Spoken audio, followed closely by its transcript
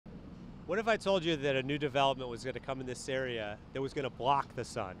What if I told you that a new development was going to come in this area that was going to block the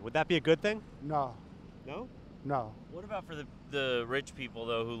sun? Would that be a good thing? No, No? no. What about for the rich people,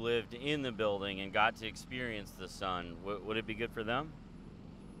 though, who lived in the building and got to experience the sun? Would it be good for them?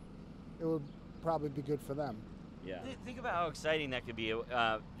 It would probably be good for them. Yeah. Think about how exciting that could be.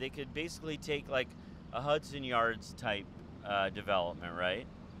 They could basically take like a Hudson Yards type development, right?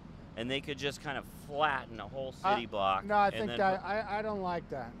 And they could just kind of flatten a whole city block. No, I and think then that I don't like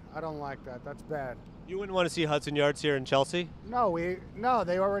that. I don't like that. That's bad. You wouldn't want to see Hudson Yards here in Chelsea? No,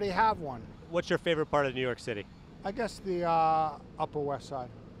 they already have one. What's your favorite part of New York City? I guess the Upper West Side.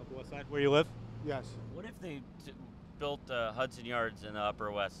 Upper West Side, where you live? Yes, What if they built Hudson Yards in the Upper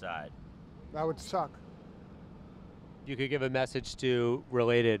West Side? that would suck. If you could give a message to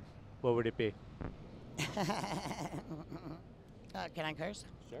Related, what would it be? Can I curse?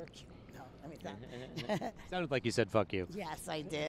 Sure. No, let me stop. Sounded like you said fuck you. Yes, I did.